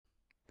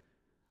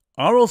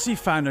RLC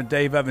founder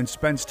Dave Evans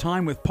spends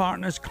time with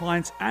partners,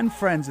 clients, and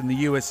friends in the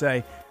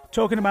USA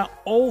talking about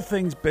all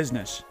things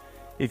business.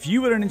 If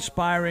you are an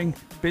inspiring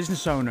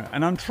business owner,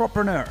 an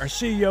entrepreneur, a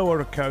CEO,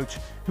 or a coach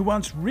who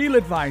wants real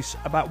advice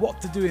about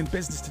what to do in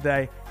business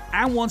today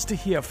and wants to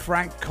hear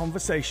frank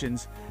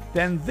conversations,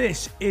 then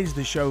this is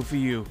the show for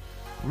you.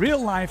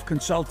 Real-life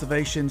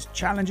consultations,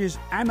 challenges,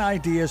 and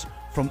ideas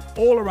from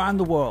all around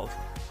the world.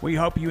 We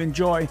hope you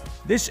enjoy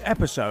this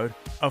episode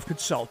of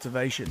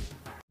Consultivation.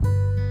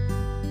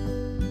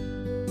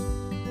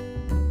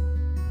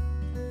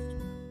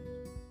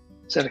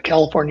 Is that a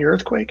California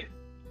earthquake?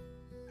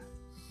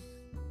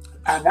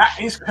 And that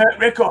is Kurt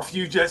Rickoff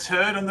you just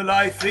heard on the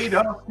live feed,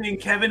 asking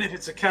Kevin if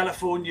it's a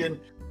Californian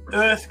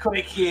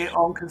earthquake here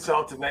on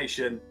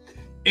Consultivation.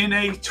 In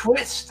a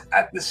twist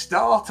at the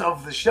start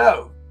of the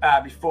show,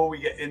 before we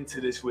get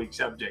into this week's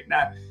subject.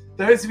 Now,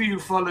 those of you who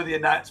follow the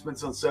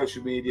announcements on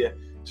social media,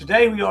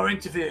 today we are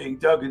interviewing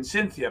Doug and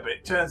Cynthia, but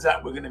it turns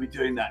out we're going to be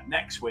doing that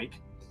next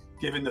week,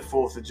 given the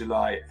 4th of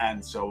July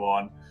and so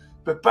on.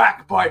 But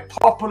back by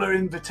popular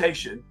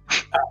invitation,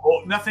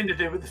 or nothing to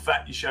do with the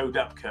fact you showed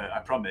up, Kurt, I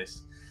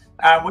promise.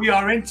 We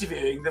are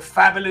interviewing the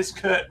fabulous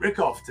Kurt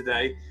Rickoff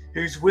today,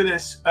 who's with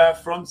us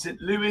from St.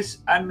 Louis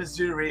and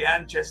Missouri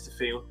and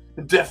Chesterfield,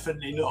 and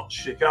definitely not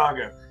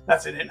Chicago.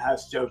 That's an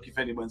in-house joke if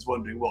anyone's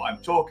wondering what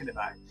I'm talking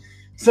about.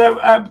 So,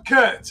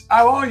 Kurt,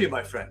 how are you,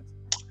 my friend?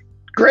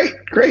 Great.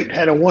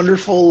 Had a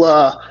wonderful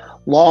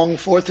long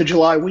 4th of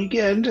July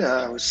weekend.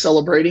 Was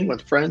celebrating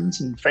with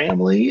friends and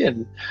family,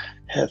 and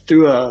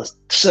threw a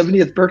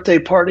 70th birthday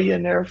party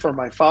in there for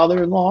my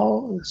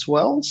father-in-law as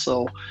well.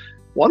 So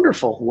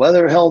wonderful.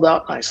 Weather held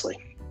out nicely.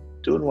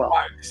 Doing well.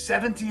 Wow,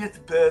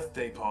 70th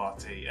birthday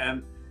party.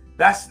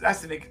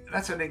 That's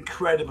an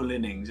incredible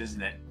innings,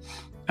 isn't it?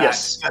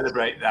 Yes. To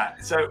celebrate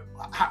that. So,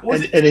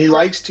 and he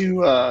likes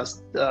to.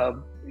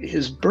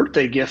 His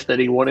birthday gift that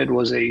he wanted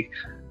was a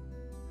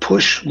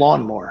push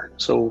lawnmower.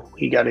 So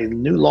he got a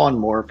new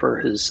lawnmower for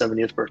his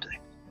 70th birthday.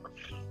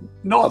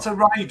 Not a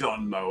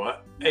ride-on mower,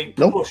 a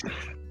push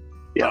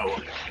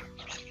mower.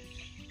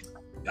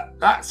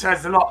 That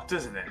says a lot,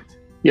 doesn't it?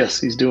 Yes,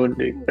 he's doing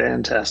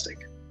fantastic.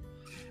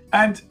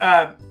 And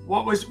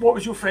what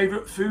was your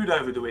favourite food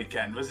over the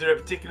weekend? Was there a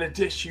particular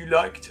dish you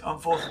liked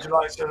on 4th of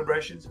July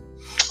celebrations?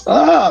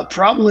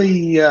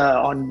 Probably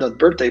on the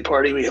birthday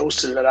party we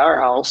hosted at our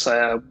house,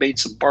 I made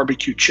some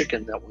barbecue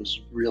chicken that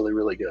was really,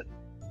 really good.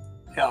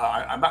 Yeah,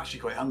 I'm actually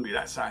quite hungry.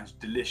 That sounds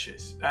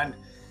delicious. And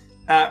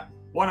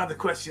one other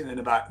question then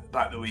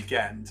about the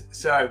weekend.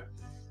 So,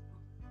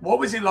 what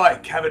was it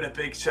like having a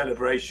big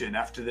celebration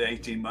after the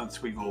 18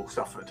 months we've all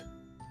suffered?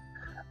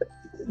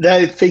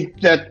 I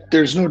think that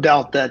there's no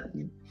doubt that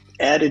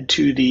added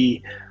to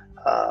the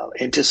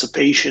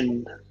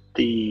anticipation,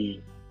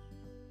 the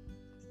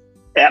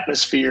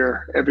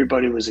atmosphere,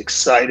 everybody was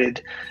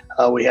excited.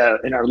 We have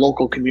in our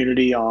local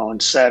community on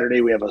Saturday,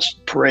 we have a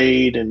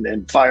parade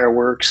and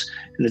fireworks,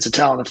 and it's a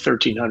town of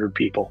 1,300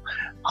 people.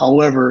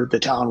 However, the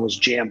town was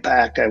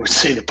jam-packed. I would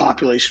say the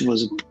population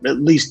was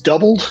at least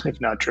doubled,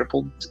 if not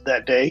tripled,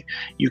 that day.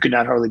 You could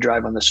not hardly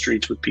drive on the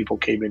streets when people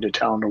came into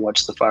town to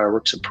watch the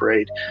fireworks and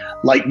parade.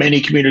 Like many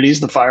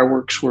communities, the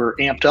fireworks were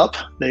amped up.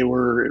 They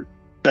were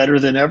better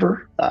than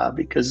ever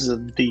because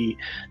of the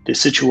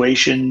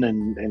situation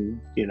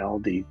and you know,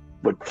 the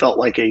what felt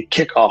like a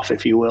kickoff,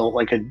 if you will,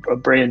 like a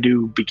brand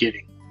new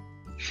beginning.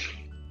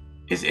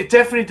 It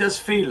definitely does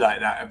feel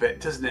like that a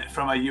bit, doesn't it,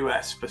 from a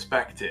US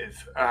perspective?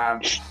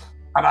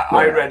 And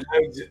I read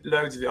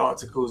loads of the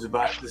articles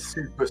about the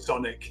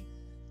supersonic,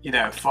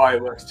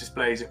 fireworks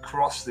displays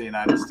across the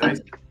United States.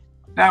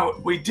 Now,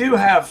 we do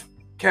have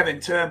Kevin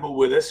Turnbull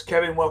with us.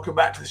 Kevin, welcome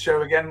back to the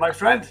show again, my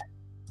friend.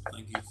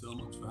 Thank you so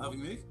much for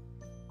having me.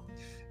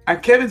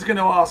 And Kevin's going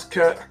to ask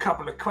Kurt a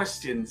couple of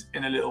questions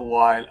in a little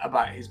while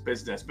about his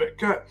business. But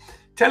Kurt,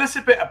 tell us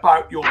a bit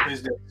about your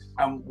business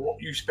and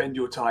what you spend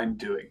your time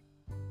doing.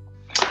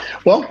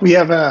 Well, we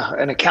have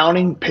an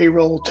accounting,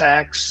 payroll,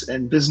 tax,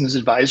 and business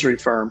advisory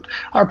firm.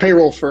 Our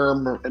payroll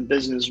firm and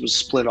business was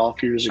split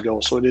off years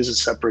ago, so it is a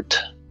separate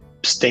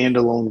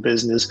standalone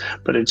business,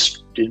 but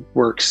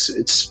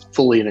it's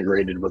fully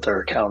integrated with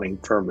our accounting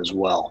firm as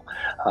well.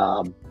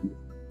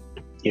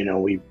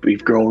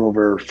 We've grown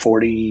over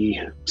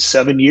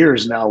 47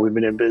 years now. We've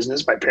been in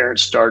business. My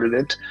parents started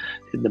it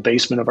in the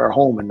basement of our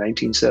home in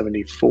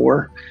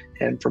 1974,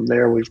 and from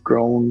there we've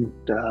grown,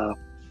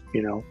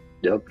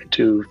 up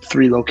to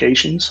 3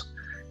 locations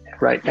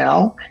right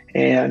now.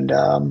 And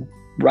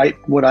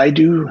what I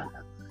do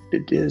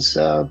is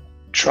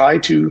try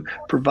to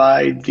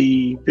provide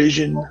the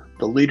vision,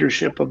 the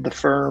leadership of the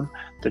firm,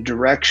 the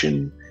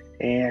direction,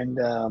 and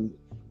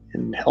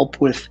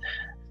help with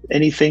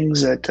any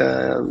things that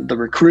the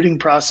recruiting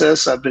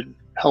process I've been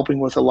helping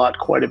with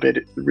quite a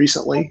bit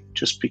recently,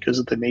 just because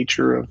of the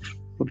nature of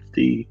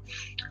the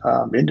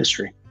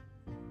industry.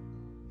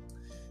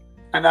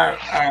 And now,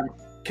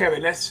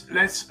 Kevin,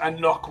 let's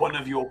unlock one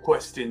of your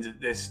questions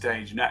at this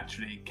stage.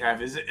 Naturally,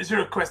 Kev, is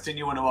there a question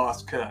you want to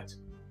ask Kurt?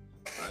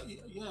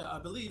 Yeah, I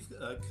believe,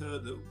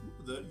 Kurt,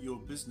 that your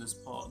business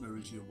partner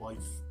is your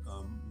wife,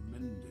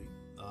 Mindy.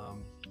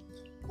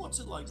 What's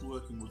it like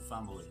working with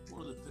family?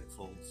 What are the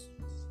pitfalls?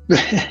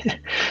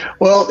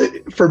 Well,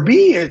 for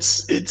me,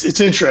 it's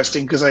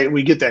interesting because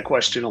we get that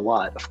question a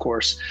lot, of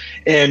course,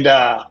 and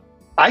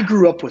I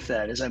grew up with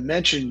that. As I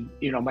mentioned,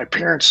 my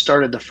parents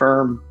started the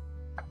firm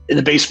in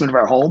the basement of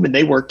our home, and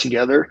they worked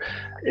together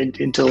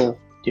until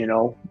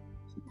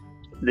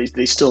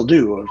they still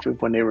do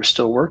when they were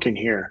still working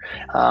here.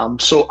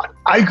 So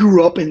I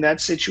grew up in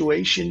that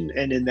situation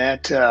and in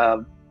that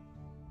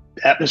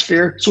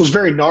atmosphere, so it was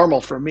very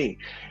normal for me.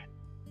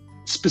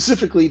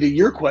 Specifically to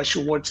your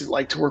question, what's it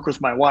like to work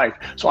with my wife?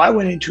 So I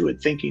went into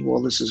it thinking,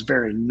 well, this is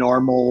very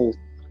normal.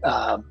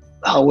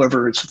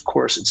 However, of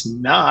course it's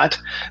not.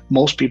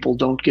 Most people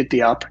don't get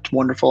the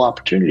wonderful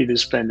opportunity to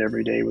spend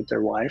every day with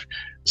their wife.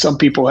 Some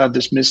people have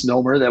this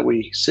misnomer that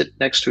we sit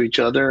next to each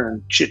other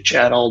and chit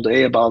chat all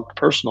day about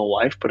personal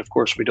life, but of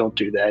course we don't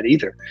do that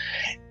either.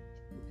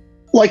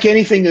 Like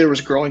anything, there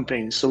was growing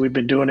pains. So we've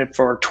been doing it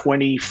for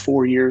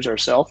 24 years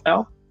ourselves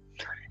now,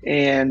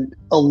 and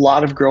a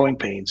lot of growing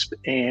pains.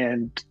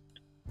 And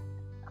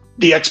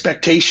the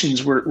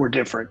expectations were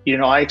different.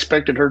 I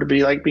expected her to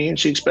be like me, and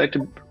she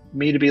expected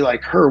me to be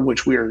like her,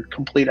 which we are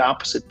complete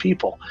opposite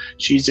people.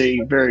 She's a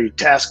very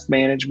task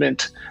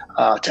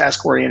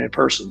oriented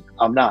person.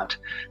 I'm not.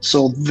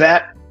 So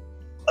that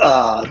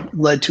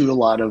led to a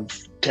lot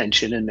of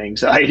tension and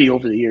anxiety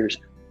over the years.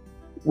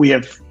 We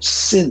have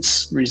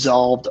since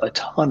resolved a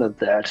ton of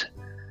that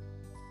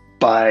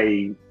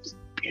by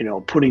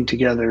putting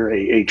together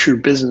a true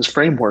business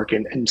framework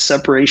and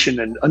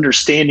separation and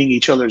understanding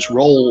each other's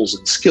roles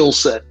and skill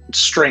set and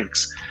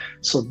strengths.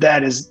 So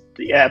that is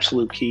the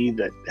absolute key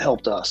that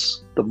helped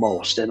us the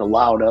most and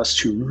allowed us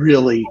to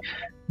really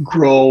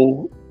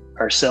grow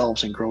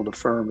ourselves and grow the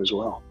firm as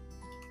well.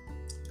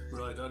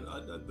 Right.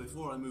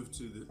 Before I moved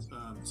to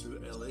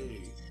LA,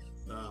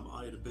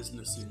 I had a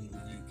business in the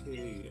UK,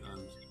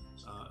 and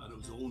it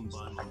was owned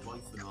by my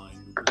wife and I,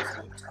 and we both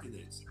worked in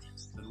it.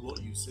 And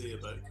what you say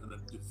about kind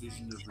of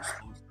division of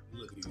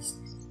responsibilities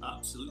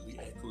absolutely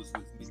echoes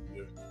with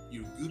me.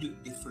 You're good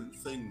at different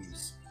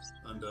things,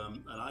 and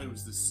I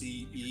was the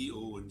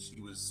CEO, and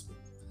she was,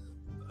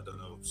 I don't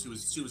know, she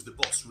was the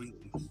boss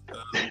really,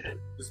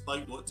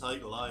 despite what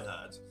title I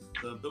had.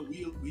 But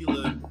we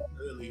learned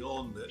early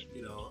on that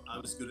I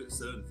was good at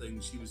certain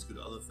things, she was good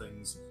at other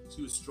things.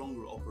 She was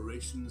stronger at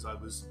operations, I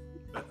was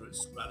better at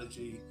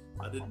strategy.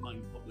 I didn't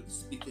mind public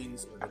speaking,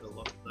 so I did a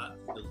lot of that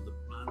to build the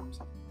brand.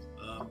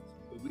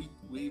 But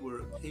we were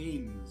at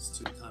pains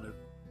to kind of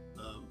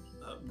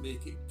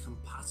make it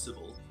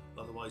compatible.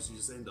 Otherwise, you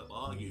just end up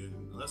arguing.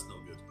 That's not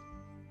good.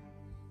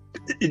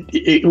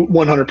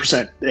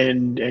 100%,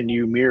 and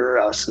you mirror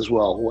us as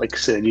well. Like I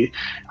said,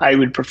 I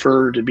would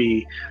prefer to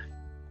be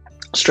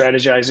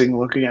strategizing,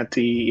 looking at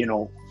the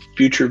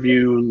future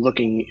view,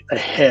 looking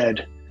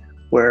ahead,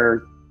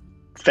 where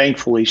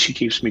thankfully she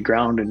keeps me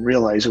grounded and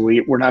realizing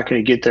we're not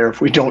going to get there if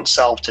we don't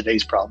solve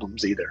today's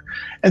problems either.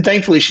 And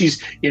thankfully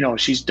she's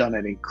done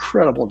an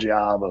incredible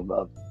job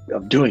of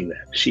doing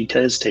that. She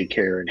does take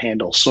care and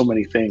handle so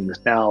many things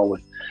now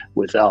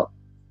without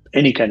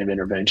any kind of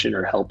intervention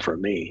or help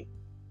from me.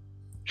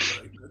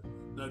 Right.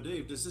 Now,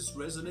 Dave, does this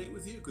resonate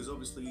with you? Because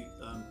obviously,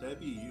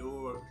 Debbie,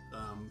 your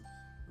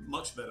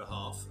much better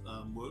half,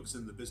 works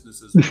in the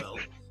business as well.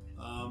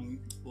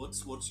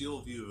 What's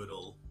your view of it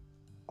all?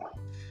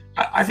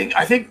 I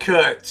think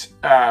Kurt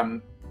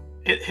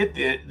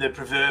hit the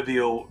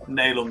proverbial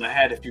nail on the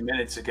head a few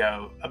minutes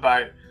ago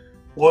about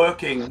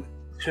working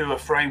to a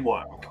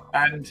framework,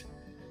 and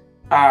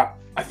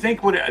I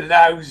think what it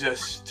allows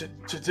us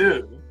to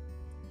do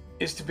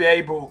is to be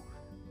able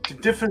to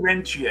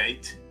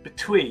differentiate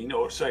between,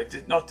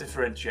 not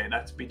differentiate,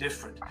 that's be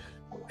different,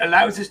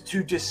 allows us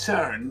to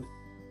discern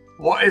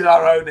what is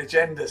our own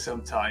agenda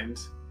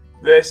sometimes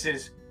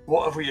versus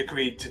what have we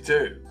agreed to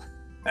do.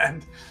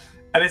 And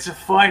it's a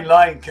fine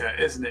line, Kurt,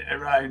 isn't it,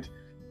 around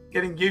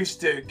getting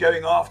used to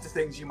going after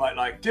things you might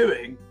like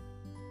doing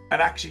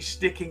and actually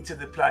sticking to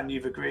the plan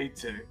you've agreed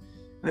to.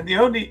 And the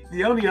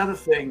only other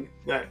thing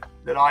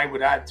that I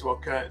would add to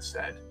what Kurt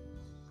said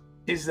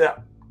is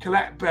that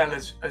Colette Bell,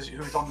 who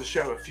was on the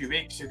show a few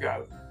weeks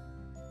ago,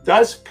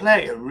 does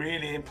play a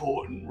really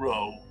important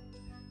role.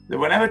 That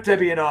whenever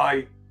Debbie and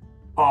I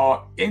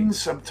are in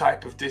some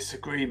type of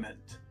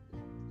disagreement,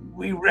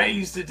 we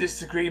raise the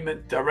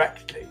disagreement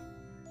directly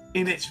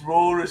in its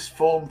rawest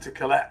form to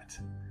Colette.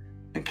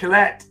 And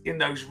Colette, in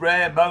those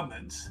rare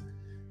moments,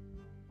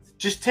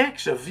 just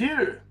takes a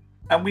view,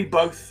 and we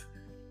both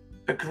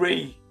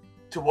agree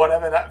to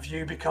whatever that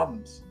view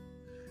becomes.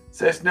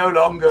 So it's no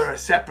longer a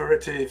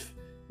separative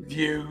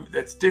view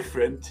that's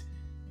different.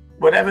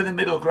 Whatever the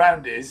middle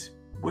ground is,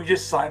 we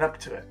just sign up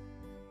to it.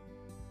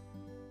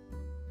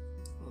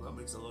 Well, that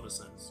makes a lot of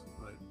sense,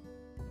 right?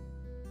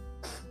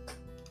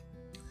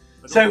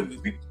 So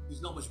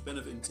there's not much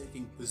benefit in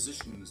taking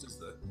positions, is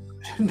there?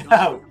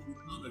 No.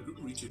 If you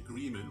can't reach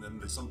agreement, then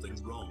there's something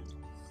wrong.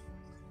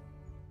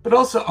 But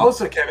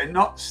also, Kevin,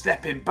 not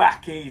stepping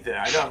back either.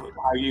 I don't know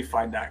how you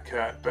find that,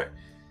 Kurt, but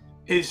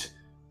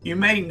you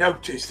may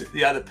notice that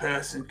the other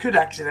person could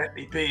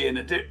accidentally be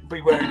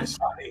wearing a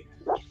slightly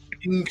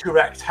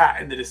incorrect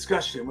hat in the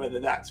discussion, whether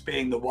that's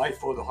being the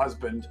wife or the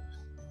husband,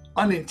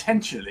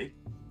 unintentionally,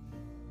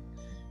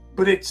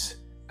 but it's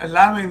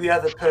allowing the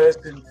other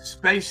person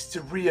space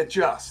to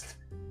readjust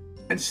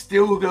and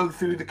still go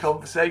through the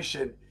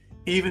conversation,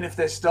 even if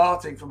they're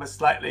starting from a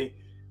slightly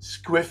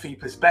squiffy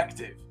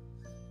perspective.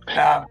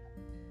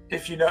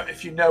 If you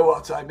know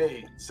what I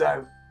mean.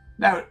 So,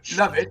 no,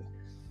 love it.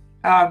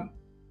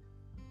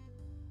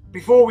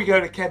 Before we go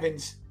to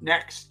Kevin's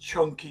next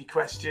chunky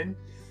question,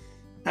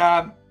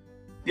 the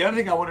other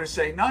thing I wanted to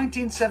say,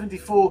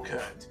 1974,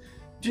 Kurt,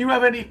 do you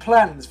have any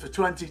plans for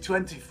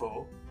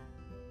 2024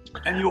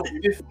 and your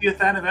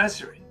 50th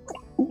anniversary?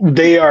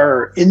 They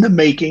are in the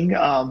making.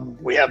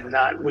 We have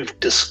not. We've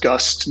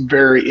discussed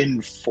very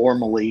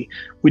informally.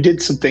 We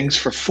did some things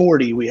for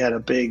 40. We had a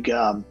big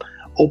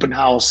open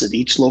house at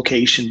each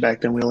location.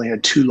 Back then, we only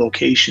had 2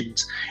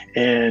 locations,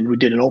 and we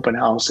did an open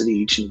house at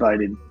each,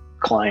 invited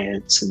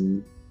clients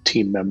and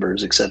team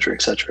members, et cetera,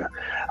 et cetera.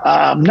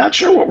 I'm not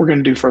sure what we're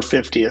going to do for our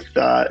 50th,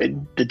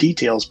 the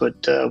details, but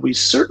we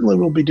certainly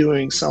will be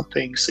doing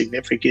something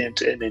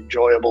significant and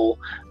enjoyable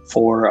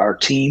for our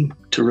team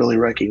to really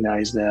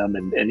recognize them,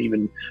 and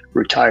even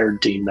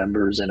retired team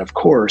members. And of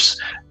course,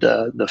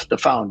 the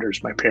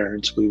founders, my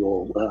parents, we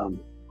will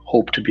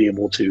hope to be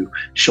able to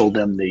show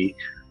them the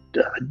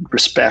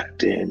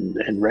respect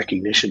and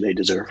recognition they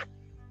deserve.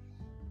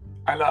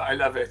 I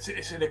love it.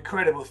 It's an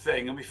incredible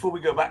thing. And before we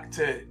go back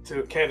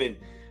to Kevin,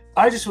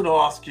 I just want to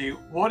ask you,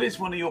 what is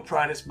one of your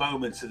proudest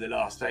moments of the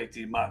last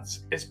 18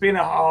 months? It's been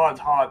a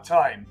hard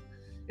time.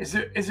 Is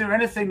there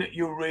anything that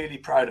you're really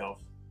proud of?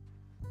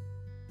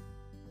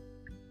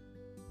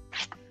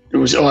 It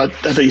was. Oh, I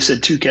thought you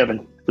said to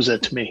Kevin. Was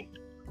that to me?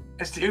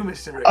 It's to you,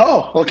 Mr. Rick.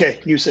 Oh, okay.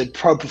 You said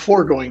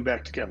before going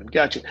back to Kevin.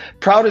 Gotcha.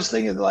 Proudest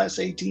thing in the last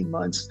 18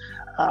 months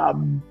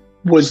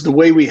was the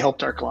way we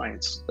helped our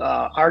clients.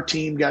 Our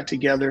team got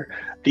together.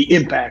 The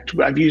impact.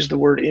 I've used the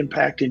word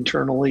impact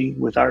internally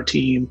with our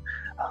team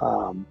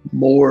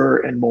more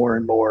and more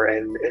and more,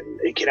 and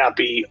it cannot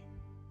be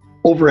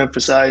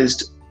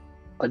overemphasized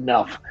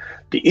enough.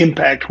 The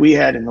impact we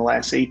had in the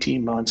last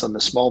 18 months on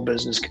the small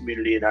business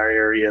community in our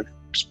area,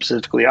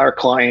 specifically our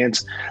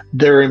clients,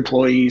 their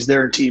employees,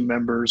 their team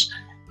members,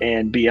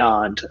 and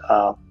beyond,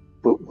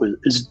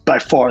 is by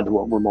far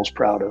what we're most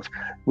proud of.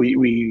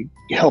 We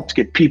helped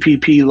get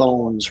PPP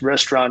loans,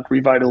 restaurant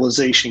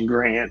revitalization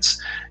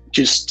grants,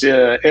 just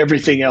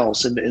everything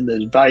else, and the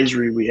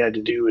advisory we had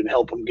to do and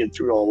help them get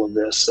through all of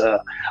this.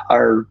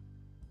 Our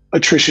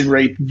attrition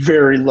rate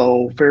very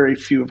low. Very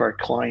few of our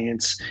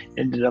clients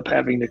ended up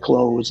having to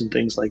close and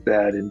things like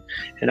that.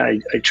 And I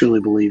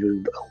truly believe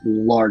a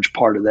large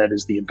part of that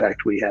is the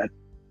impact we had,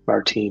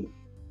 our team.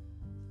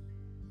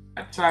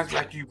 It sounds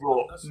like you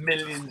brought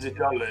millions of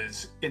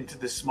dollars into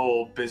the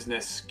small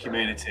business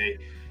community.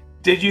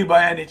 Did you,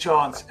 by any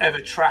chance, ever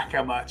track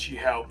how much you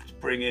helped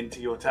bring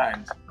into your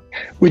towns?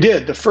 We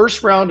did. The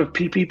first round of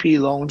PPP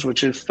loans,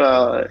 which if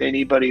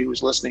anybody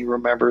who's listening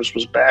remembers,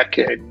 was back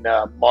in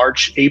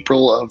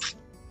April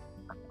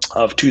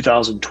of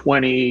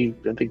 2020.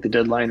 I think the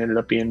deadline ended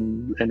up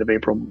being end of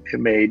April,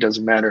 May,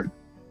 doesn't matter.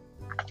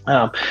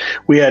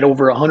 We had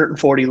over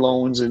 140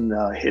 loans and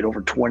hit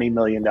over $20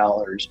 million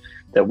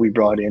that we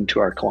brought into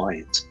our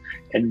clients.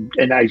 And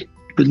I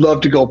would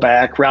love to go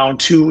back. Round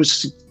 2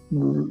 was a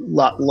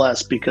lot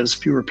less because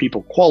fewer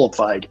people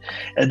qualified.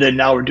 And then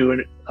now we're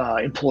doing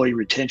employee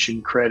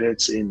retention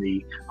credits in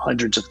the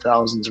hundreds of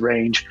thousands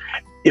range.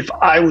 If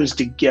I was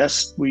to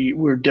guess,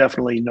 we're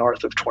definitely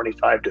north of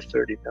 $25 to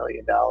 $30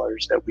 million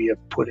that we have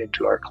put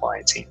into our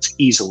clients' hands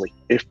easily,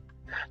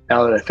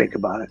 now that I think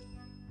about it.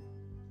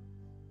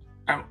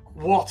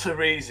 What a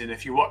reason,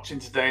 if you're watching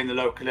today in the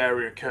local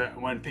area, Kurt,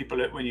 and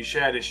when you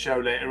share this show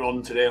later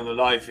on today on the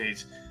live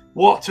feeds,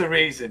 what a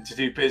reason to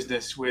do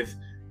business with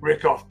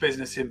Rickoff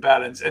Business in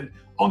Balance. And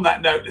on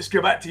that note, let's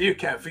go back to you,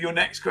 Kev, for your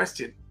next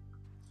question.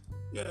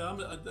 Yeah,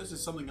 this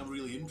is something I'm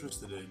really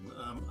interested in.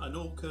 I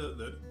know, Kurt,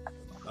 that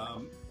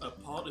a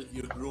part of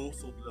your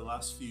growth over the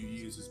last few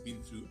years has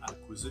been through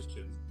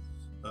acquisition.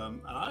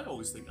 And I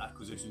always think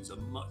acquisitions are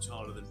much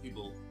harder than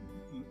people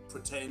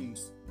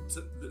pretend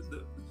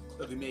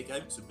that they make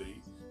out to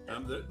be.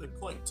 They're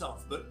quite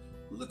tough. But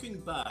looking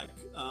back,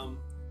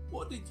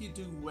 what did you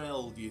do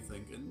well, do you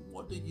think? And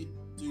what did you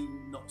do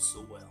not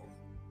so well?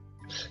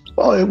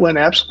 Well, it went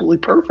absolutely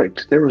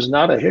perfect. There was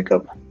not a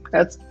hiccup.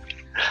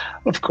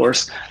 Of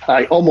course,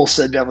 I almost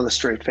said that with a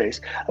straight face.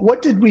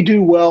 What did we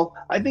do well?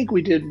 I think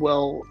we did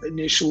well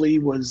initially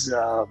was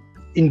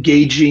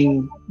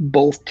engaging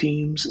both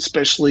teams,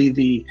 especially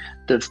the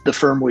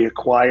firm we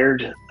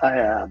acquired.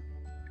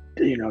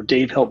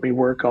 Dave helped me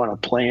work on a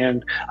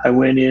plan. I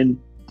went in,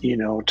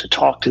 to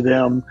talk to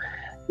them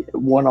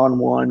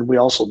one-on-one. We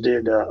also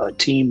did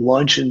team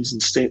luncheons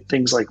and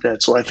things like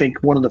that. So I think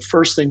one of the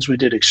first things we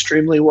did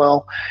extremely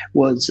well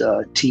was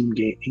team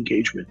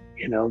engagement,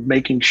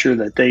 making sure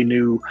that they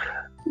knew,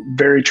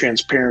 very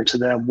transparent to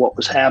them what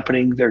was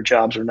happening. Their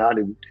jobs are not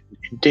in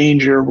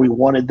danger. We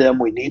wanted them,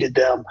 we needed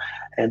them,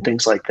 and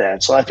things like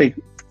that. So I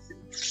think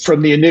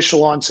from the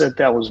initial onset,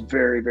 that was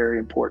very, very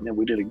important, and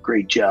we did a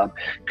great job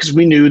because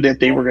we knew that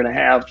they were going to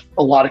have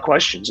a lot of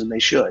questions, and they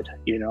should,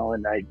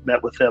 and I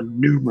met with them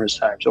numerous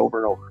times over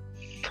and over.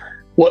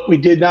 What we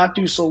did not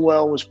do so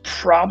well was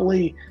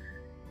probably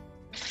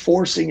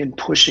forcing and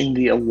pushing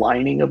the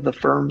aligning of the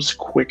firms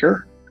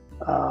quicker.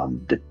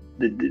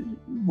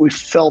 We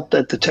felt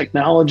that the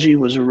technology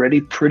was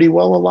already pretty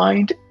well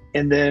aligned,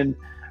 and then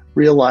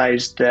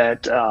realized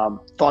that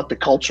thought the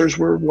cultures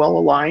were well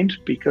aligned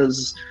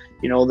because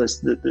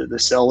the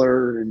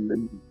seller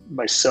and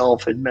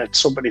myself had met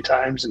so many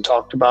times and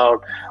talked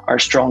about our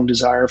strong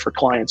desire for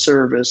client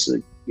service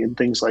and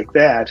things like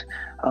that.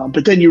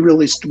 But then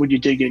when you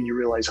dig in, you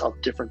realize how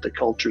different the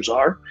cultures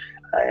are,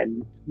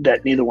 and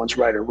that neither one's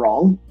right or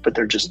wrong, but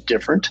they're just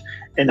different,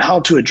 and how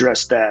to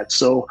address that.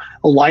 So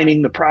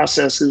aligning the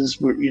processes,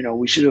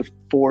 we should have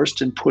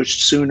forced and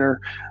pushed sooner.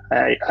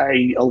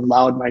 I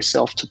allowed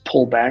myself to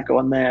pull back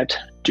on that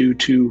due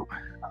to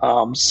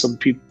some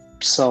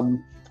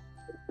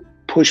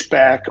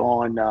pushback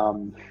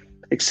on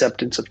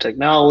acceptance of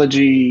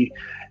technology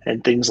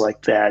and things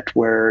like that,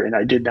 and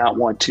I did not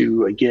want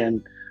to,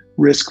 again,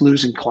 risk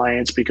losing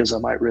clients because I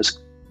might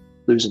risk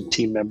losing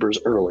team members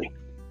early.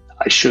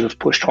 I should have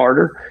pushed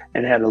harder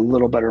and had a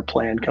little better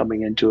plan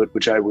coming into it,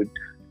 which I would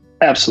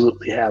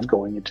absolutely have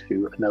going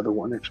into another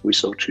one if we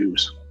so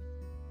choose.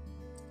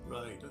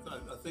 Right.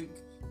 I think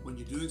when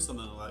you're doing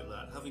something like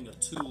that, having a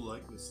tool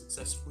like the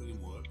Success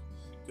Framework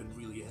can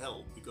really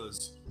help,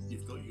 because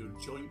you've got your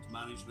joint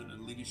management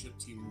and leadership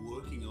team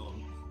working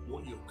on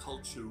what your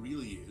culture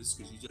really is,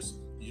 because you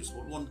just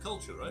want one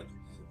culture, right?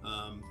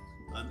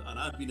 And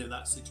I've been in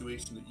that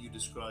situation that you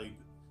described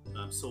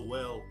so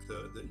well,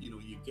 Kurt, that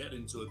you get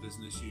into a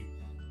business,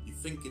 you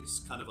think it's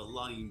kind of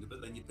aligned,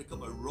 but then you pick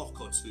up a rock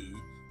or two,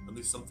 and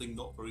there's something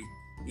not very,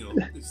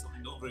 it's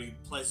not very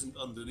pleasant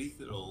underneath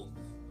it all,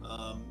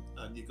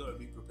 and you've got to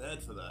be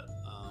prepared for that.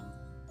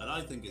 And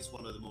I think it's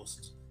one of the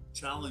most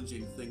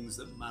challenging things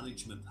that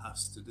management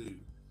has to do,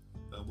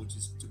 which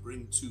is to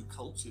bring two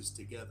cultures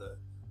together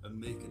and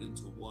make it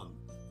into one.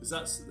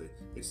 Because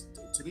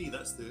to me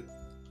that's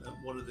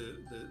one of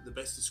the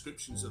best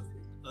descriptions of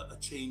a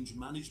change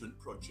management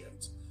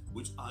project,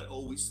 which I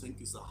always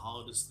think is the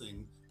hardest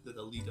thing that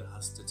a leader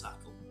has to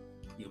tackle.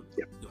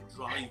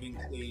 Driving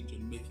change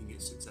and making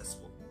it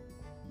successful.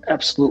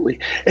 Absolutely.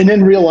 And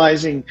then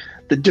realizing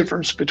the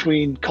difference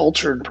between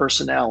culture and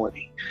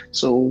personality.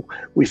 So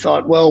we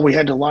thought, well, we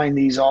had to line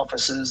these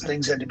offices,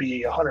 things had to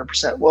be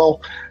 100%.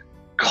 Well,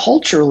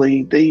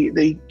 culturally,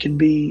 they can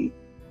be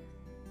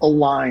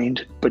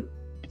aligned, but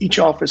each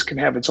office can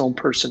have its own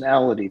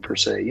personality per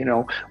se.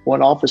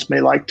 One office may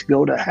like to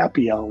go to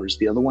happy hours,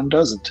 the other one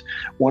doesn't.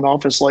 One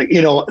office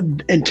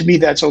and to me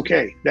that's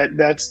okay.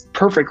 That's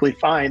perfectly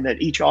fine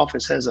that each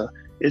office has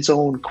its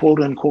own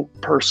quote unquote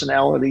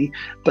personality,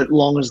 but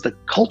long as the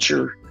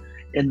culture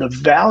and the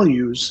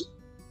values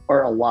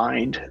are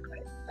aligned,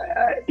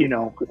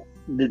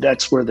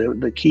 that's where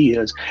the key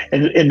is.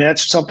 And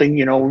that's something,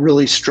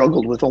 really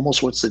struggled with,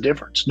 almost what's the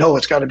difference? No,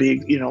 it's got to be,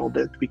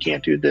 that we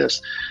can't do this.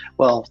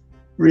 Well,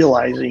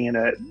 realizing, and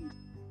a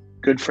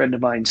good friend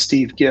of mine,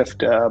 Steve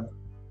Gift,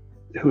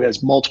 who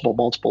has multiple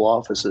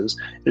offices,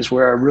 is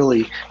where I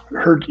really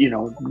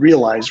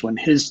realized when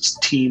his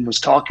team was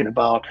talking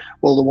about,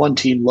 well, the one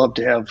team loved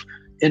to have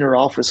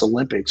inter-office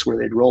Olympics where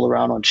they'd roll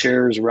around on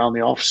chairs around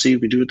the office, see who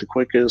could do it the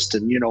quickest.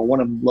 And, one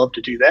of them loved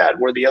to do that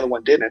where the other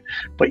one didn't.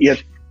 But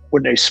yet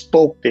when they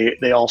spoke,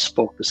 they all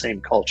spoke the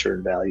same culture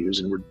and values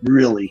and were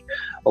really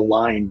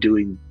aligned,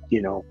 doing,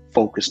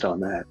 focused on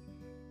that.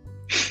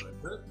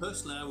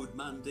 Personally, I would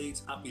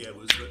mandate happy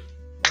hours,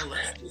 but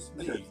that's just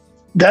me.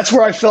 That's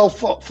where I fell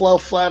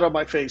flat on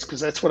my face, because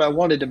that's what I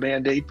wanted to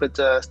mandate. But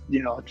I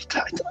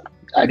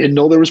didn't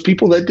know there was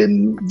people that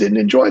didn't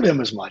enjoy them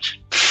as much.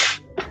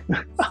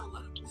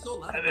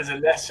 There's a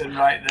lesson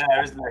right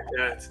there, isn't there,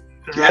 Kurt?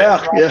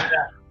 Yeah.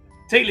 There.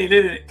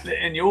 Particularly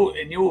in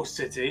your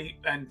city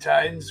and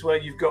towns where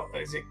you've got,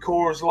 is it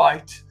Coors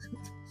Light?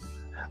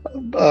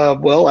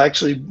 Well,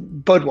 actually,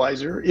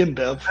 Budweiser,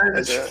 InBev,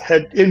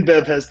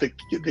 InBev has the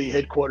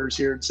headquarters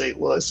here in St.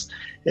 Louis,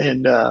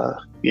 and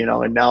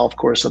and now of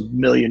course 1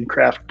 million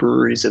craft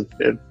breweries have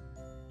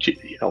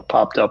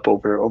popped up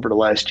over the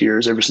last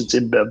years, ever since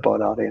InBev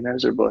bought out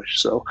Anheuser-Busch.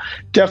 So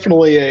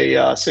definitely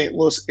a St.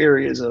 Louis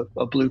area is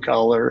a blue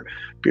collar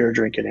beer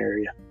drinking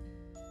area.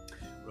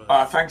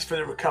 Thanks for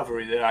the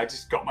recovery there. I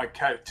just got my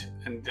coat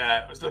and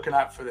was looking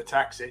out for the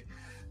taxi.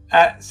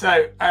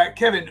 So,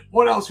 Kevin,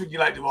 what else would you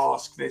like to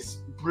ask this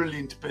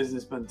brilliant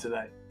businessman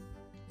today?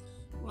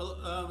 Well,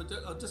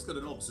 I've just got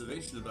an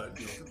observation about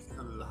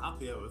kind of the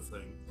happy hour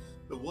thing.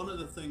 But one of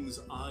the things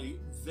I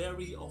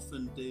very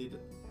often did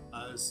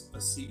as a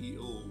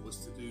CEO was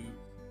to do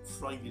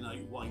Friday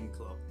night wine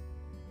club.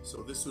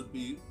 So this would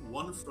be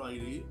one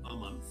Friday a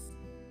month,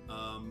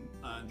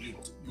 and you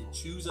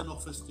choose an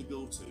office to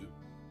go to,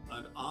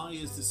 and I,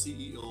 as the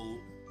CEO,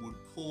 would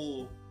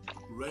pour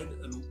red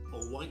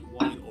or white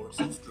wine or a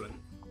soft drink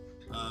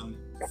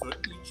for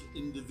each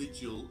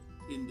individual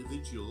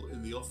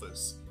in the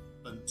office,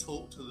 and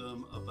talk to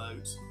them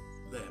about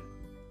them.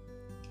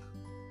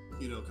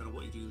 you know, kind of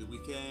what you do the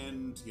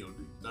weekend, you know,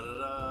 da da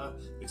da.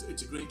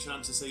 It's a great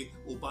chance to say,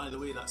 oh, by the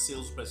way, that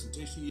sales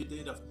presentation you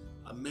did,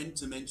 I meant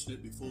to mention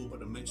it before,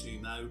 but I'm mentioning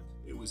it now.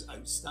 It was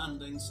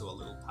outstanding, so a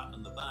little pat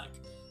on the back.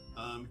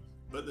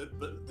 But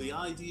the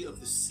idea of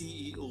the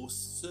CEO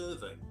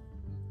serving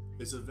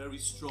is a very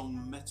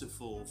strong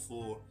metaphor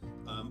for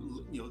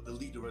you know, the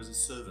leader as a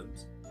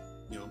servant.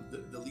 You know,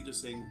 the leader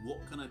saying, what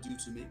can I do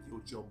to make your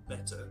job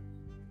better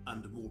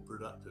and more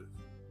productive?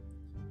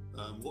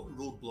 What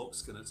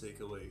roadblocks can I take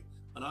away?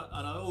 And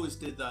I always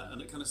did that,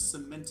 and it kind of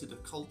cemented a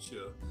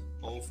culture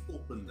of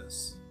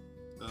openness.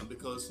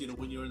 Because, you know,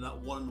 when you're in that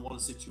one-on-one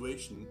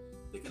situation,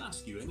 they can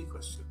ask you any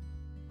question.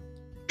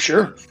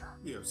 Sure.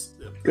 You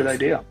know, Good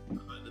idea.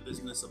 About the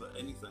business, about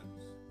anything.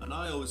 And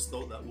I always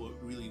thought that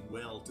worked really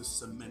well to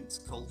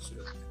cement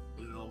culture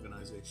in an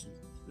organization.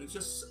 And it's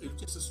just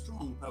a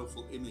strong,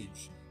 powerful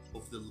image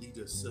of the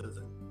leader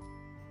serving.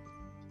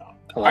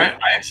 I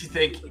actually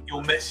think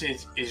your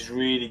message is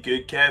really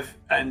good, Kev,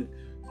 and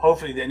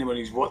hopefully anyone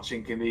who's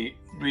watching can be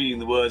reading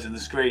the words on the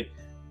screen.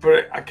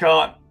 But I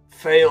can't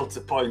fail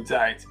to point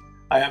out,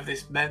 I have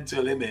this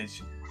mental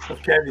image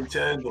of Kevin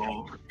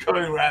Turnbull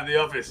going around the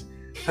office.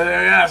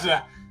 Yes,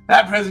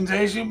 that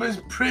presentation was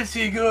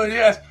pretty good.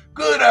 Yes,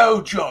 good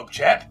old job,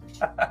 chap.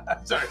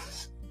 Sorry.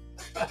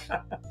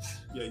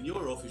 Yeah, in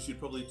your office, you'd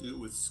probably do it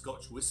with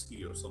Scotch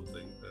whiskey or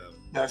something.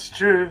 That's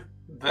true.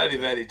 Very,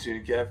 very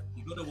true, Kev.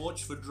 You've got to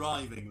watch for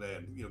driving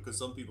then, you know, because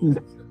some people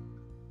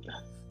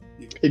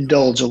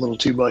indulge a little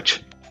too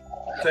much.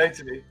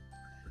 Totally.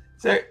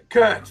 So,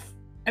 Kurt,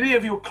 any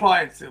of your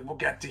clients that will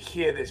get to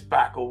hear this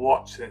back or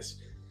watch this,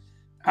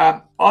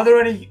 are there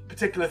any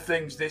particular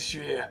things this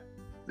year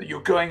that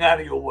you're going out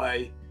of your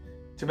way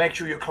to make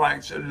sure your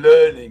clients are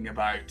learning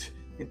about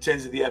in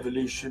terms of the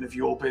evolution of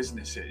your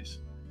businesses?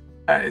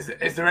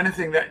 Is there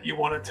anything that you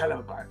want to tell them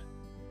about?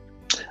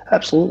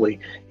 Absolutely.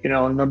 You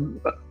know,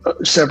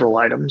 several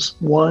items.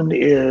 One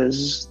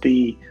is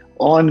the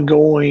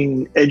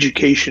ongoing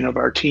education of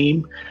our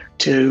team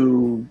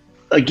to,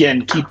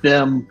 again, keep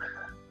them,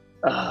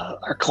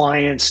 our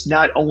clients,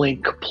 not only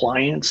in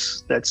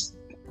compliance, that's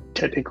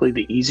technically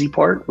the easy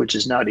part, which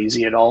is not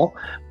easy at all,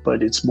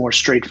 but it's more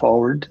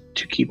straightforward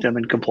to keep them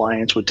in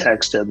compliance with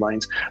tax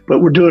deadlines. But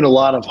we're doing a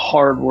lot of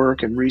hard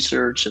work and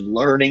research and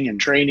learning and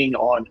training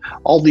on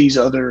all these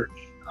other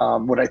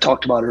what I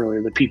talked about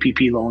earlier, the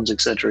PPP loans,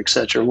 et cetera, et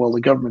cetera. Well,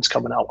 the government's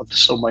coming out with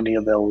so many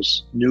of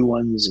those new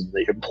ones, and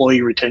the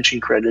employee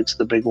retention credit's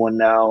the big one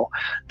now.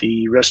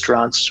 The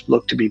restaurants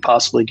look to be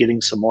possibly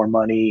getting some more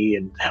money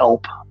and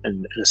help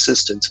and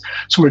assistance.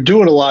 So we're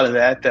doing a lot of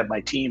that my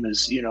team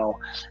is, you know,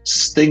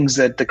 things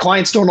that the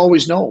clients don't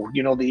always know,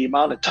 you know, the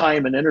amount of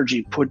time and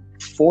energy put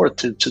forth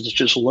to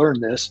just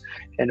learn this.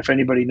 And if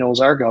anybody knows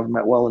our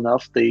government well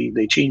enough,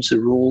 they change the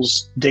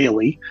rules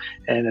daily.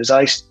 And as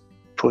I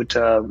put,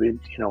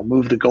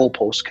 move the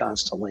goalposts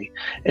constantly.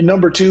 And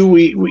number two,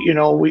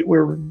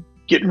 we're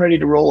getting ready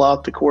to roll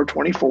out the Core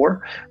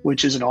 24,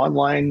 which is an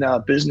online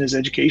business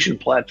education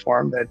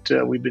platform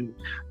that we've been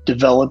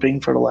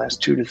developing for the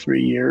last 2 to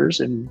 3 years.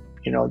 And,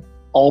 you know,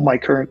 all my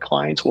current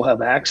clients will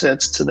have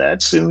access to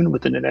that soon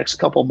within the next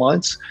couple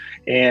months.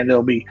 And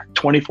there'll be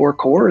 24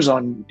 cores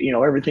on, you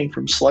know, everything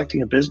from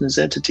selecting a business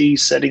entity,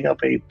 setting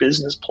up a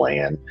business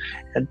plan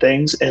and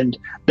things. And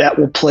that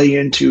will play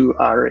into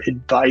our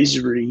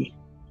advisory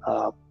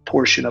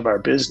portion of our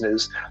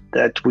business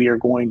that we are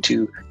going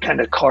to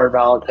kind of carve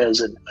out as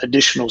an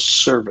additional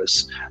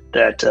service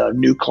that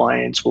new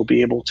clients will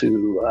be able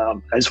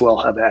to as well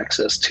have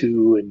access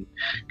to, and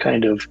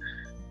kind of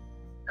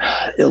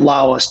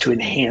allow us to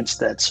enhance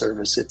that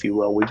service, if you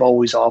will. We've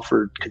always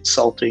offered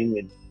consulting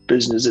and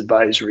business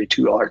advisory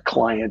to our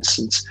clients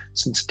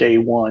since day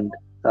one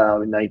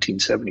in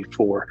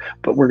 1974,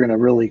 but we're going to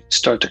really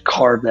start to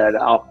carve that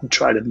out and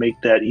try to make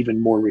that even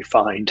more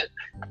refined,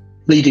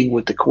 leading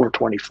with the Core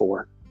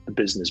 24, the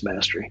business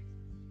mastery.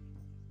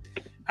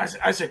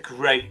 That's a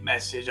great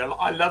message.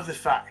 I love the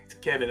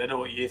fact, Kevin, I don't know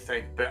what you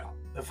think, but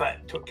the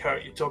fact,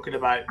 Kurt, you're talking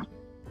about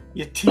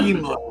your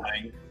team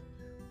learning,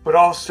 but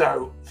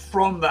also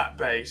from that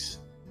base,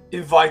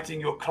 inviting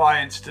your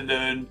clients to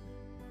learn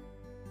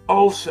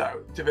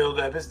also to build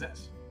their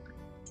business.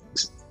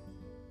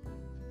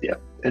 Yeah.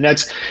 And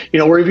that's, you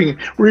know, we're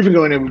even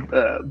going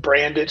to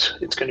brand it.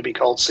 It's going to be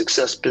called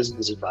Success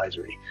Business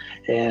Advisory,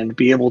 and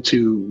be able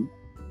to,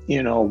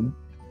 you know,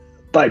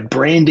 by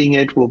branding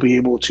it, we'll be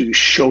able to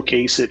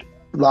showcase it,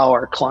 allow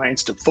our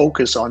clients to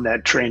focus on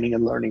that training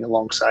and learning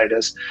alongside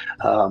us.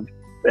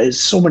 As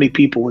so many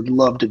people would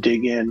love to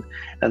dig in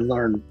and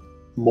learn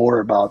more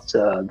about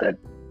that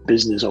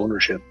business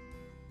ownership.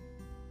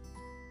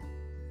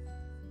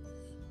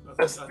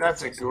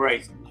 That's a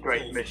great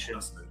mission.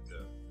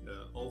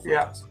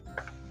 Yeah.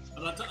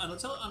 And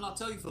I'll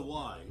tell you for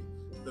why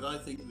that I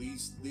think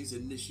these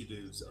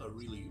initiatives are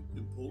really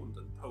important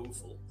and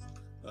powerful.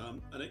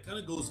 And it kind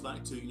of goes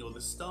back to, you know,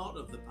 the start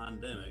of the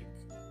pandemic.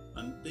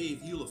 And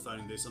Dave, you'll have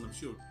found this, and I'm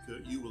sure,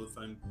 Kurt, you will have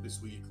found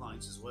this with your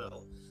clients as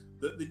well,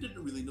 that they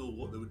didn't really know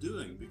what they were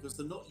doing because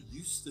they're not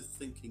used to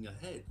thinking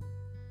ahead.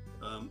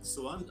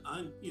 So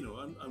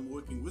I'm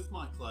working with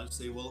my clients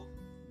to say, well,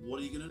 what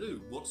are you going to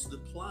do? What's the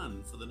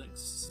plan for the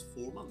next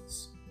 4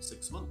 months,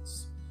 6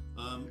 months?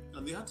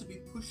 And they had to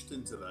be pushed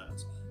into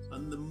that.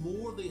 And the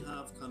more they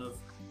have kind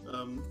of,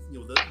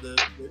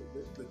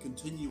 the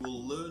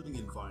continual learning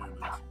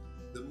environment,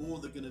 the more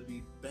they're going to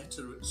be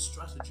better at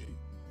strategy.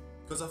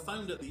 Because I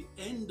found at the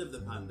end of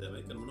the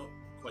pandemic, and we're not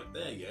quite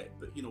there yet,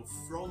 but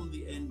from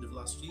the end of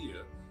last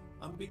year,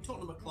 I've been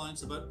talking to my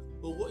clients about,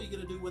 well, what are you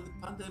going to do when the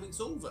pandemic's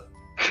over?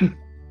 You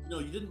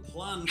didn't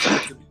plan for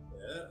it to be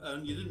there,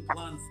 and you didn't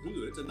plan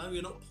through it, and now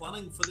you're not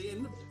planning for the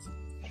end of it.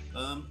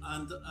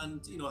 And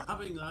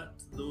having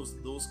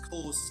those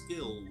core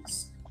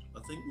skills, I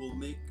think will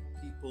make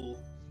people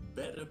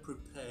better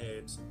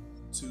prepared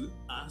to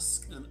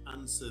ask and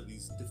answer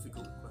these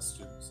difficult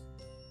questions.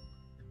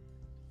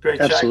 Great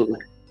Absolutely.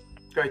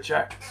 chat. Great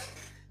chat.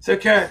 So,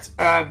 Kurt,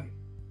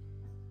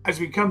 as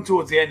we come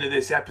towards the end of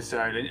this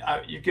episode, and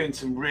you've given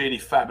some really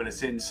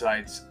fabulous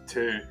insights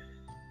to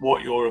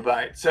what you're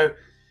about. So,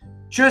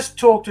 just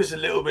talk to us a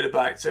little bit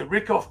about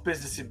Rickoff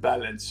Business in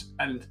Balance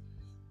and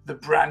the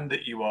brand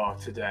that you are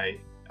today.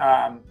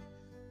 And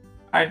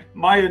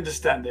my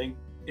understanding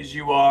is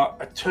you are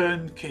a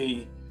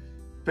turnkey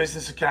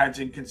business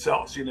accounting,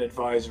 consultancy and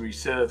advisory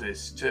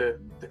service to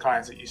the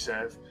clients that you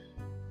serve.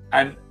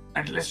 And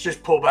let's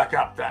just pull back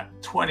up that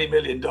 $20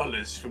 million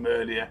from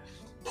earlier,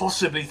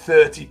 possibly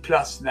 30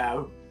 plus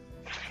now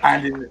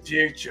and in the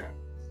future.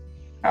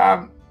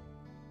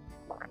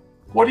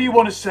 What do you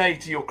want to say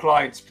to your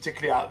clients,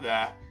 particularly out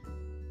there,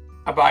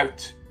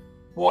 about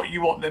what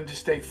you want them to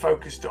stay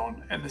focused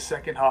on in the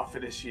second half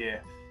of this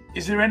year?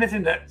 Is there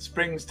anything that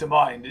springs to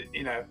mind?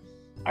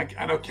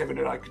 I know Kevin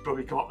and I could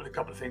probably come up with a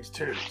couple of things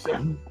too. So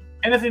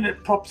anything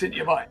that pops into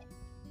your mind?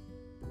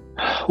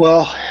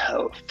 Well,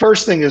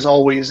 first thing is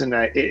always, and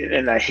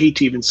I hate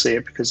to even say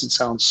it because it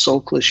sounds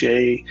so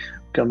cliche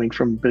coming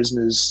from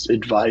business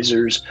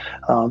advisors,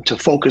 to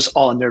focus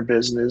on their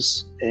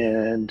business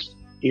and,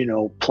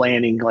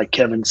 planning, like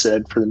Kevin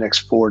said, for the next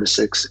 4 to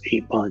 6,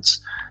 8 months.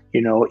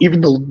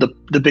 Even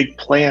the big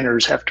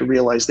planners have to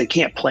realize they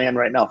can't plan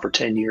right now for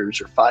 10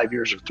 years or 5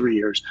 years or 3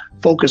 years.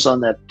 Focus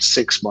on that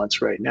 6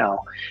 months right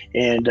now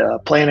and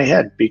plan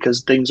ahead,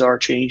 because things are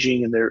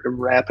changing and they're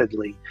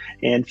rapidly,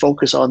 and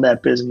focus on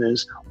that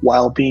business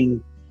while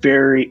being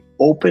very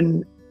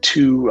open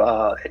to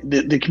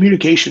the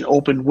communication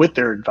open with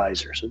their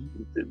advisors,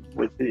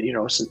 with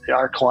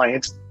our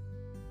clients,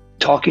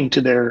 talking to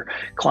their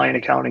client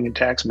accounting and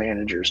tax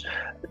managers.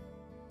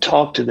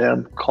 Talk to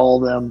them, call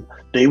them.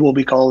 They will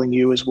be calling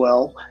you as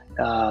well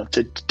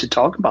to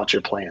talk about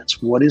your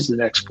plans. What is the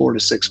next 4 to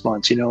 6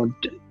 months?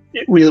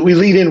 We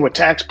lead in with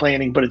tax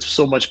planning, but it's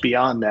so much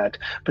beyond that.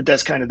 But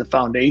that's kind of the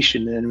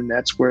foundation, and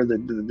that's where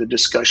the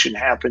discussion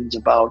happens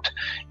about,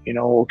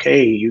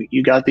 okay,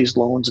 you got these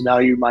loans, and now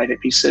you might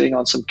be sitting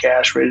on some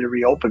cash ready to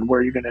reopen. Where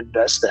are you going to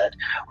invest that?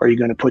 Are you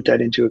going to put that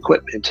into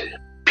equipment,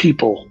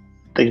 people,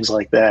 things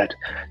like that?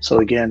 So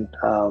again,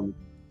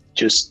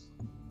 just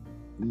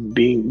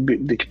being,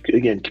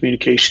 again,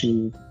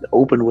 communication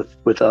open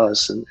with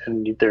us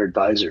and their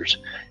advisors,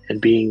 and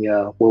being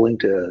willing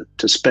to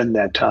spend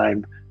that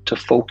time to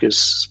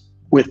focus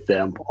with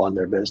them on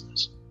their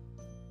business.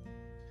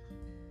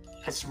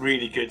 That's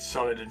really good,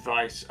 solid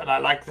advice. And I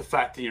like the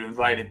fact that you're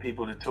inviting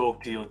people to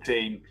talk to your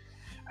team.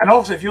 And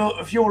also, if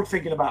you're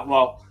thinking about,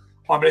 well,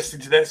 I'm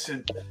listening to this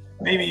and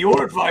maybe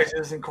your advisor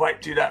doesn't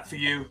quite do that for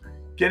you,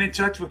 get in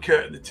touch with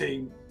Kurt and the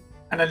team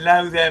and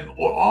allow them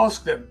or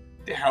ask them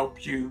to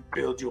help you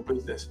build your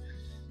business.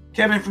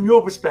 Kevin, from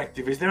your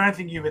perspective, is there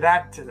anything you would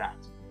add to that?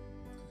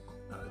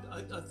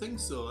 I think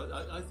so.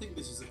 I think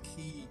this is a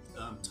key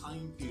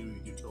time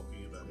period you're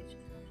talking about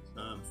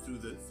through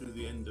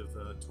the end of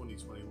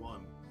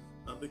 2021,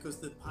 because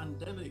the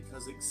pandemic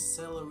has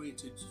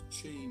accelerated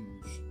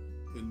change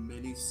in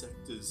many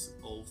sectors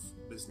of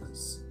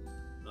business.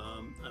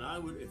 And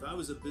if I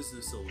was a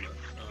business owner,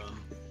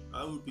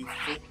 I would be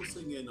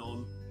focusing in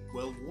on,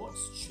 well,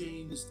 what's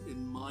changed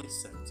in my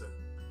sector?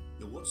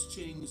 What's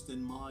changed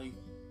in my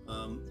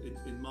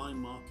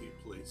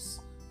marketplace?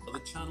 Are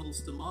the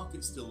channels to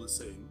market still the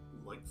same?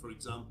 Like, for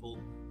example,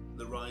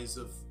 the rise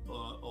of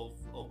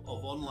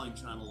online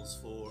channels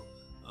for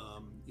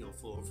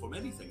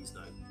many things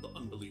now,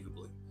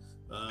 unbelievably.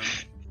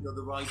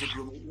 The rise of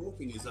remote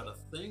working, is that a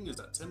thing? Is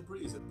that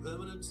temporary? Is it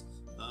permanent?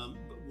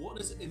 But what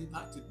has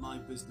impacted my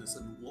business,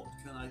 and what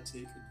can I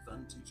take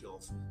advantage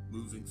of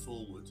moving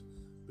forward?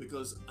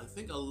 Because I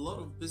think a lot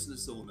of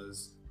business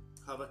owners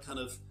have a kind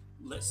of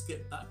let's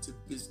get back to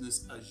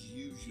business as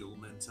usual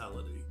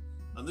mentality.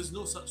 And there's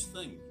no such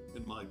thing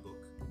in my book.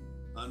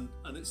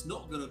 And it's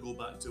not going to go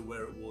back to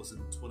where it was in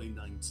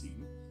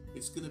 2019.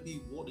 It's going to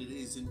be what it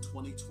is in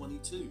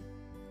 2022.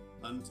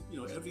 And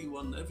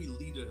every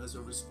leader has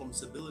a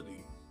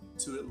responsibility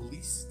to at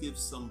least give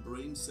some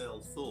brain cell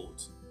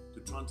thought to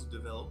trying to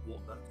develop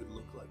what that could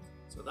look like.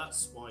 So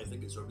that's why I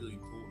think it's a really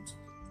important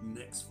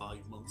next 5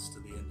 months to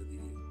the end of the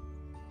year.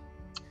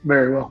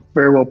 Very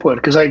well put.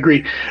 Because I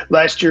agree.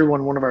 Last year,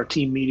 when one of our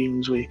team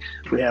meetings we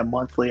have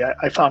monthly,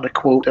 I found a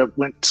quote that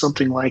went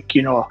something like,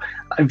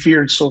 I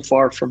veered so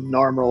far from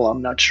normal,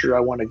 I'm not sure I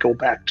want to go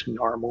back to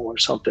normal or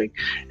something.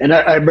 And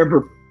I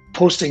remember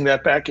posting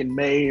that back in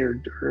May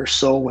or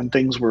so when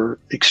things were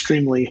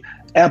extremely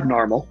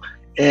abnormal.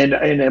 And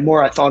the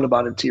more I thought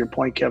about it, to your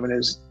point, Kevin,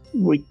 is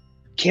we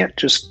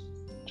can't,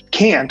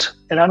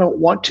 and I don't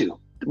want to.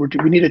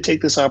 We need to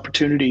take this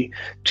opportunity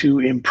to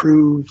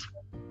improve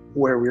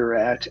where we're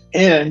at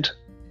and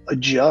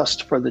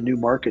adjust for the new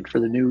market, for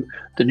the new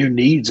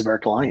needs of our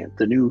client,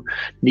 the new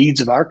needs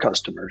of our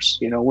customers.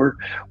 We're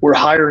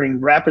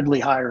rapidly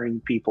hiring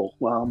people,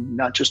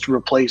 not just to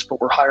replace, but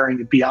we're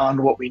hiring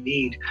beyond what we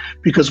need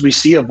because we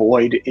see a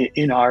void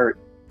in our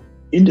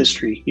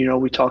industry.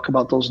 We talk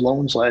about those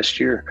loans last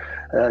year.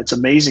 It's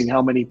amazing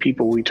how many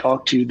people we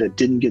talked to that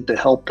didn't get the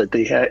help that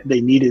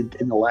they needed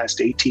in the last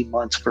 18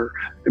 months for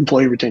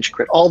employee retention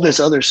credit, all this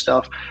other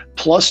stuff,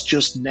 plus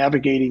just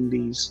navigating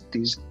these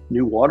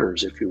new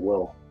waters, if you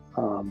will.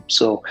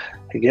 So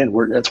again,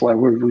 that's why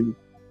we're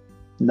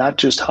not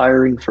just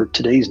hiring for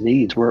today's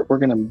needs. We're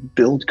going to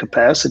build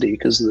capacity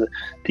because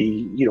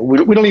we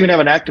don't even have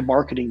an active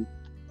marketing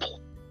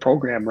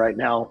program right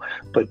now,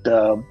 but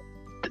the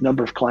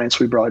number of clients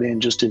we brought in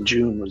just in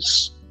June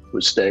was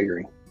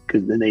staggering,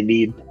 because then they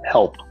need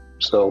help.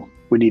 So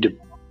we need to,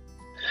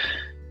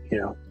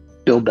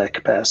 build that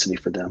capacity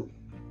for them.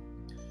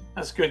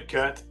 That's good,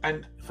 Kurt.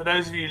 And for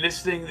those of you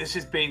listening, this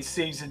has been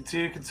season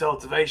 2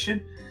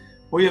 Consultivation.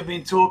 We have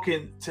been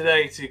talking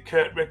today to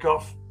Kurt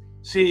Rickoff,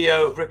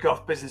 CEO of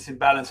Rickoff Business in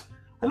Balance,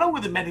 along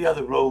with the many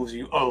other roles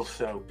you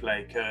also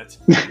play, Kurt,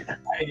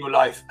 in your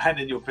life and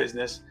in your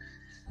business.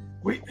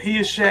 He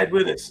has shared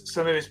with us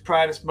some of his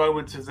proudest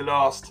moments of the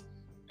last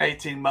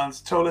 18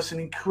 months, told us an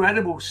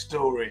incredible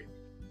story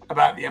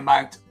about the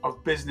amount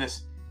of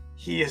business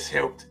he has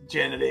helped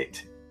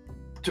generate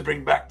to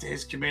bring back to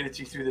his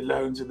community through the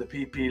loans and the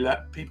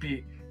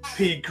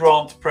PPP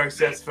grant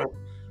process for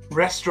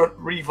restaurant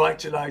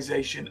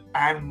revitalization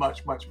and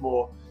much, much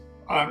more.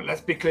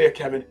 Let's be clear,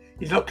 Kevin,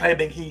 he's not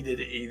claiming he did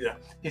it either.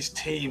 His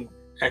team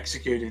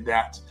executed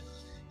that.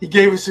 He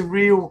gave us some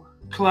real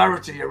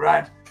clarity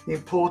around the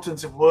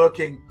importance of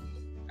working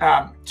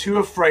to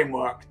a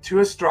framework, to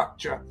a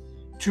structure,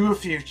 to a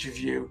future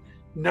view,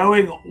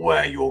 knowing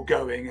where you're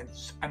going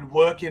and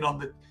working on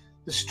the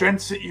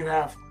strengths that you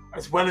have,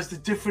 as well as the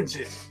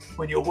differences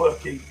when you're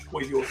working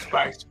with your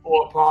spouse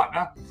or a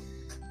partner.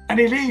 And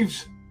he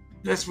leaves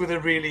us with a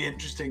really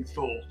interesting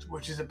thought,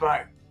 which is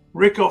about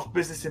Rickoff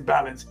Business in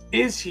Balance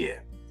is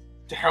here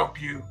to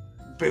help you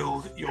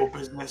build your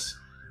business,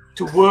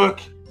 to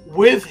work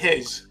with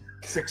his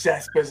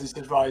Success Business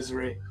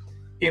Advisory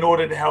in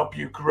order to help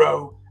you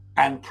grow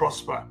and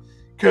prosper.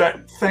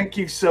 Kurt, thank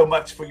you so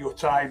much for your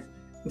time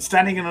and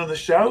standing in on the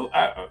show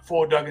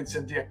for Doug and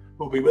Cynthia,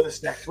 who will be with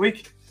us next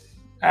week.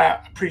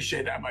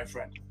 Appreciate that, my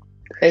friend.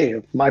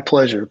 Hey, my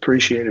pleasure.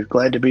 Appreciate it.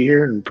 Glad to be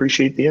here and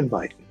appreciate the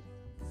invite.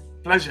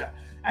 Pleasure.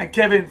 And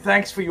Kevin,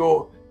 thanks for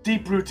your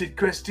deep-rooted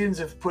questions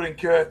of putting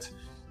Kurt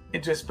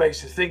into a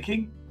space of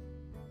thinking.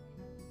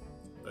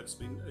 It's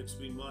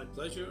been my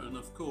pleasure, and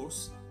of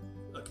course,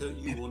 Kurt,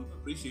 you won't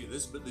appreciate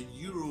this, but the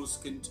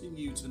Euros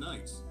continue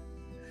tonight.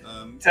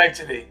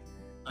 Totally.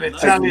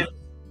 That's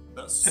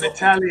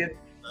Italian.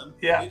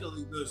 Yeah.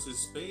 Italy versus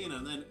Spain,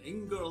 and then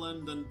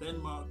England and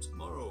Denmark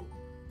tomorrow.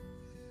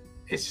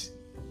 It's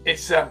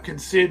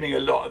consuming a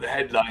lot of the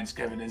headlines,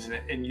 Kevin, isn't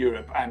it, in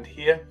Europe and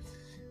here.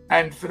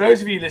 And for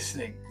those of you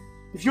listening,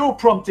 if you're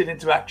prompted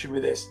into action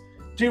with this,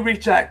 do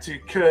reach out to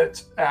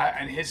Kurt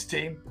and his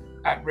team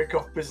at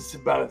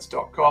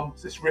rickoffbusinessinbalance.com.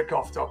 So it's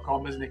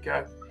rickoff.com, isn't it,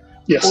 Kurt?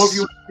 Yes. Or if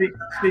you want to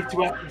speak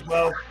to us as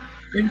well,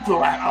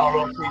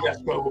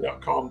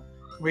 info@rlc-global.com.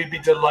 We'd be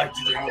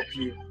delighted to help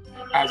you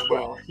as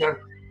well. So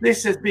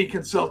this has been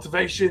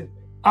Consultivation.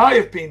 I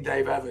have been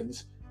Dave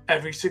Evans.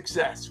 Every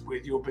success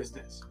with your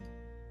business.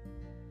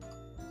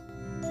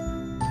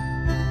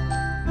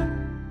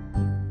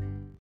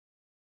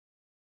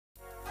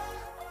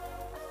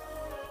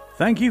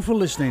 Thank you for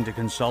listening to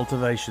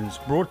Consultivations,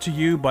 brought to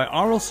you by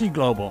RLC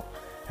Global,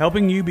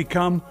 helping you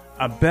become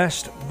a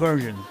best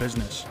version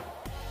business.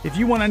 If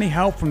you want any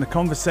help from the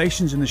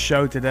conversations in the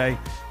show today,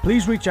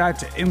 please reach out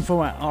to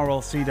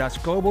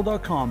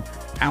info@rlc-global.com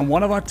and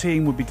one of our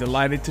team would be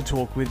delighted to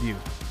talk with you.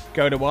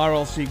 Go to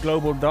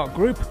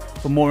rlcglobal.group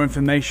for more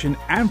information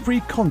and free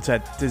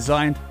content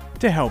designed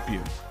to help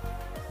you.